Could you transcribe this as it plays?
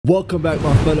Welcome back,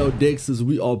 my fellow Dexters.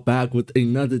 We are back with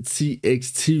another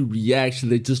TXT reaction.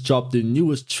 They just dropped their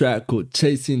newest track called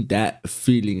Chasing That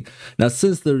Feeling. Now,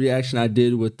 since the reaction I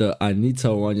did with the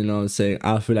Anita one, you know what I'm saying,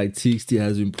 I feel like TXT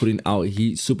has been putting out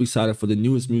heat. Super excited for the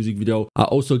newest music video. I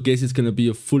also guess it's going to be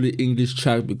a fully English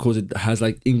track because it has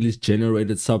like English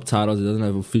generated subtitles. It doesn't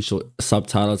have official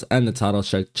subtitles, and the title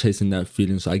track Chasing That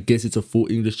Feeling. So I guess it's a full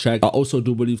English track. I also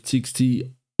do believe TXT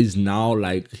is now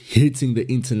like hitting the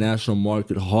international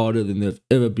market harder than they've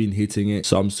ever been hitting it.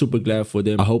 So I'm super glad for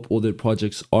them. I hope all their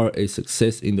projects are a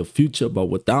success in the future. But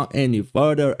without any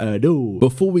further ado,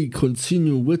 before we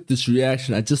continue with this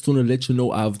reaction, I just want to let you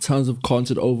know I have tons of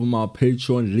content over my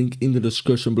Patreon, link in the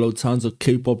description below. Tons of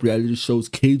K-pop reality shows,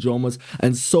 K-dramas,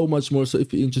 and so much more. So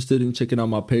if you're interested in checking out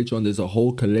my Patreon, there's a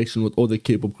whole collection with all the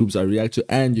K-pop groups I react to,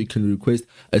 and you can request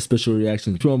a special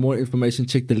reaction. If you want more information,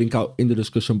 check the link out in the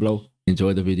description below.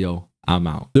 Enjoy the video. I'm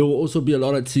out. There will also be a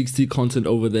lot of TXT content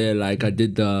over there. Like I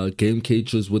did the game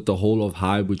cages with the whole of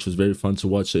Hype, which was very fun to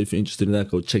watch. So if you're interested in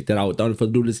that, go check that out. Without further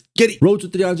ado, let's get it. Road to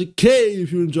 300K.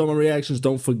 If you enjoy my reactions,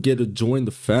 don't forget to join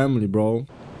the family, bro.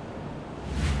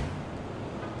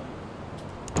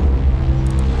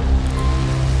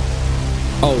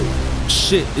 Oh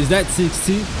shit, is that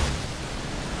TXT?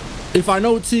 If I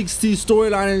know TXT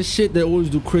storyline and shit, they always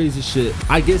do crazy shit.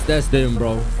 I guess that's them,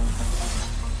 bro.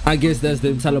 I guess that's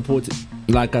them teleporting.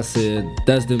 Like I said,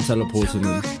 that's them teleporting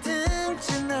in.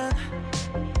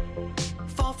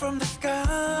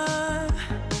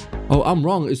 Oh, I'm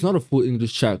wrong. It's not a full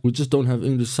English track. We just don't have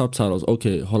English subtitles.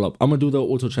 Okay, hold up. I'm gonna do the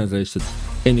auto translation.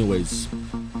 Anyways.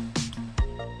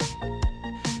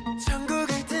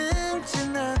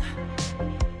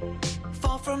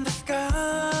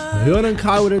 Hyun and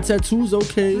Kai with the tattoos,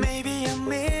 okay.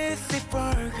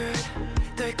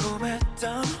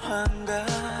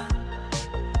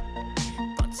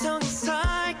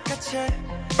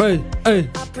 Hey, hey.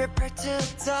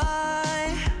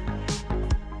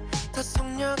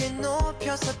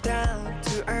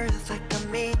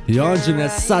 Yeonjin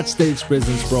has such stage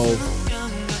presence, bro.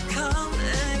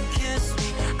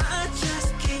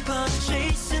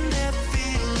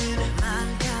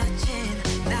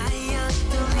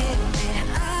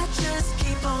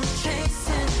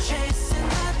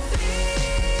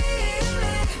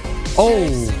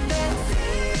 Oh.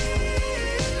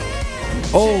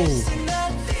 Oh.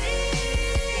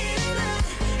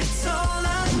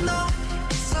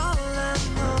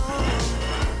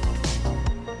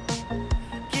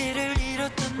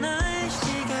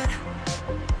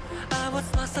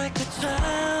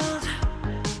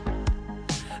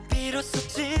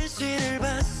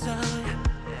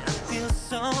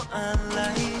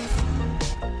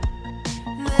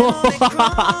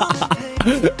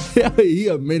 He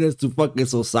a menace to fucking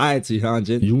society,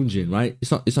 Hyunjin, right?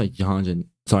 It's not Hyunjin.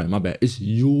 Sorry, my bad. It's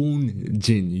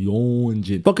Yeonjin.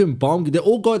 Fucking bomb. They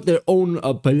all got their own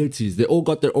abilities. They all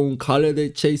got their own color they're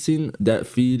chasing, that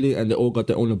feeling, and they all got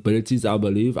their own abilities, I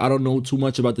believe. I don't know too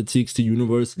much about the TXT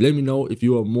universe. Let me know if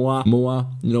you are Moa,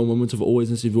 you know, Moments of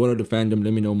Always. If you're one of the fandom,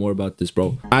 let me know more about this,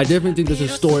 bro. I definitely think there's a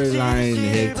storyline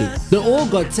hectic. They all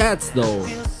got tats, though.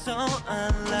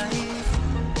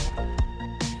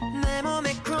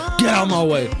 Get out my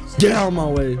way. Get out my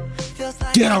way.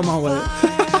 Get out my way.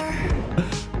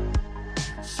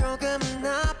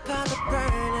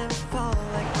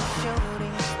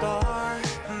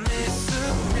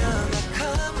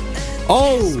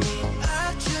 Oh,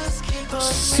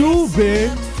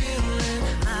 Subin.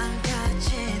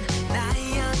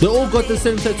 They all got the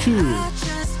same tattoo.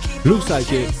 Looks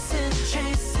like it.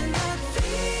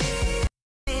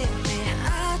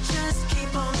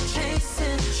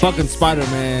 Fucking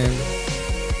Spider-Man.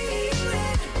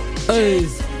 Hey.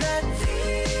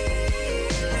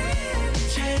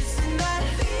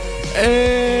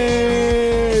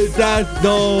 Hey, that's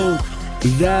dope.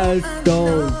 That's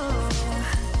dope.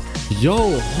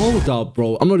 Yo, hold up,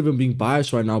 bro. I'm not even being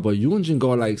biased right now, but Yeonjin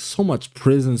got like so much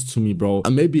presence to me, bro.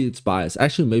 And maybe it's biased.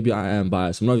 Actually, maybe I am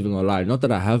biased. I'm not even gonna lie. Not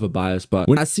that I have a bias, but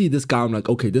when I see this guy, I'm like,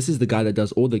 okay, this is the guy that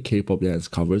does all the K-pop dance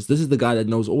covers. This is the guy that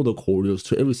knows all the choreos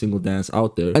to every single dance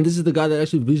out there. And this is the guy that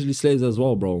actually visually slays as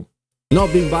well, bro.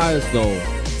 Not being biased, though.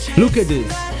 Look at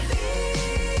this.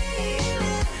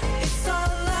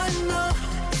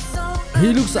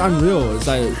 He looks unreal. It's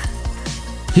like,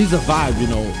 he's a vibe, you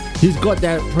know. He's got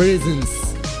that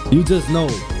presence. You just know.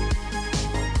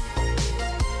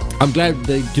 I'm glad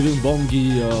they're giving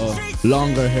Bongi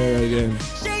longer hair again.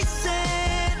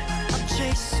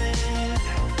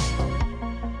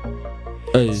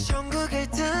 Hey.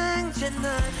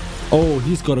 Oh,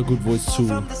 he's got a good voice too.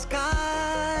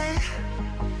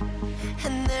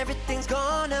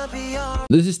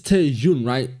 This is Taehyun,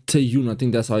 right? Taehyun, I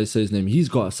think that's how you say his name. He's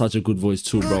got such a good voice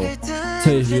too, bro.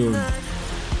 Taehyun.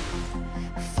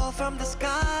 Fall from the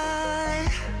sky,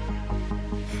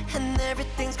 and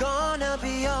everything's gonna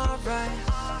be alright.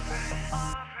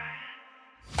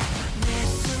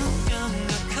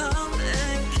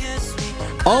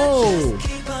 Oh!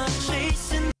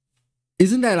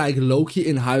 Isn't that like Loki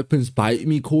in Hypen's Bite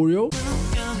Me choreo?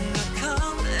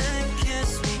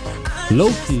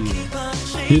 Loki.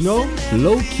 You know?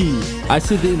 Loki. I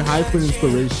see the in Hypen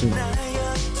inspiration.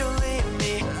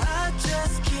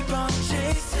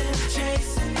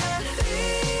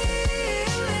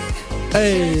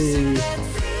 Hey.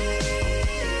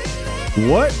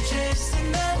 What?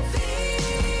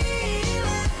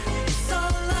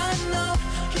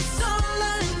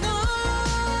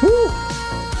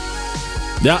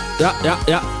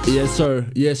 Yeah. Yes, sir.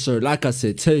 Yes, sir. Like I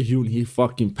said, Taehyun, he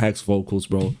fucking packs vocals,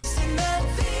 bro.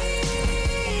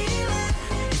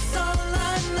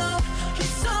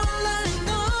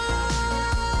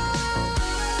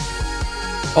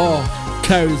 Oh,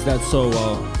 carries that so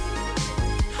well.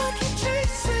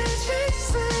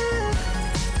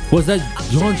 Was that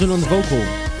Yeonjun on the vocal?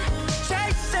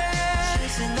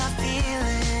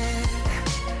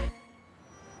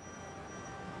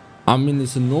 I mean,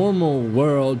 it's a normal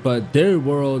world, but their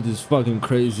world is fucking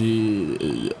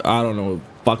crazy. I don't know,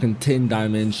 fucking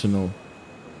 10-dimensional.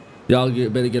 Y'all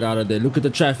better get out of there. Look at the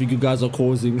traffic you guys are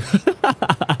causing.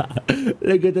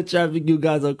 Look at the traffic you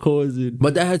guys are causing.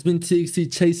 But that has been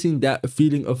TXT Chasing That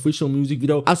Feeling official music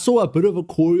video. I saw a bit of a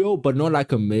choreo, but not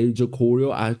like a major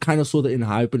choreo. I kind of saw the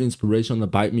Enhypen inspiration on the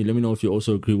Bite Me. Let me know if you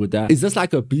also agree with that. Is this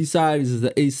like a B-side? Is this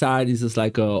the A-side? Is this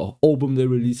like a album they're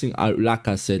releasing? Like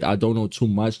I said, I don't know too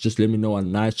much. Just let me know. A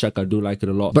nice track. I do like it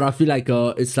a lot. But I feel like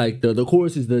it's like the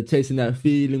chorus is the Chasing That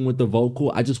Feeling with the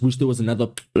vocal. I just wish there was another,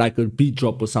 like a beat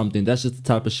drop or something. That's just the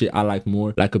type of shit I like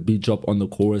more. Like a beat drop on the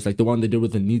chorus. Like the one they did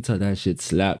with Anita. That shit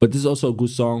slap. But this is also a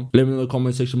good song. Let me know in the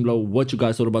comment section below what you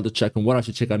guys thought about the track and what I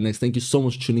should check out next. Thank you so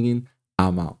much for tuning in.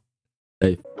 I'm out.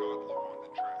 Hey.